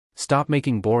Stop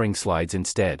making boring slides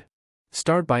instead.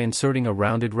 Start by inserting a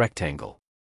rounded rectangle.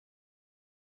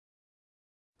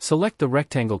 Select the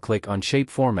rectangle, click on Shape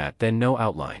Format, then No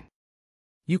Outline.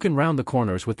 You can round the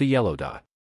corners with the yellow dot.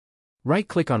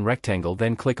 Right-click on Rectangle,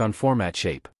 then click on Format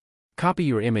Shape. Copy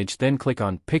your image, then click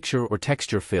on Picture or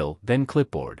Texture Fill, then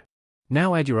Clipboard.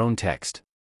 Now add your own text.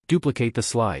 Duplicate the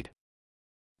slide.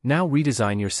 Now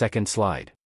redesign your second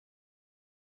slide.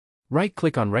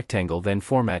 Right-click on Rectangle, then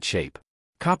Format Shape.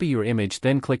 Copy your image,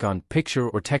 then click on Picture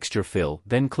or Texture Fill,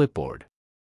 then Clipboard.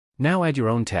 Now add your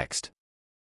own text.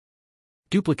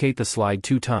 Duplicate the slide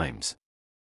 2 times.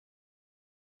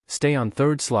 Stay on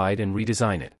third slide and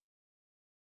redesign it.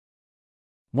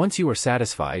 Once you are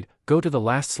satisfied, go to the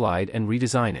last slide and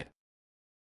redesign it.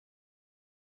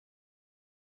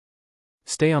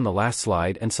 Stay on the last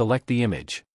slide and select the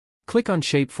image. Click on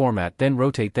Shape Format, then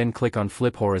Rotate, then click on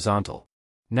Flip Horizontal.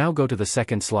 Now go to the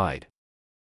second slide.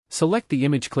 Select the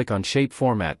image, click on Shape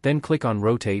Format, then click on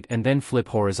Rotate and then Flip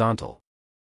Horizontal.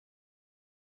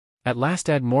 At last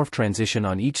add Morph Transition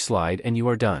on each slide and you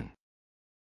are done.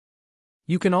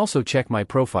 You can also check my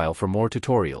profile for more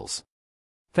tutorials.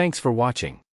 Thanks for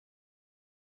watching.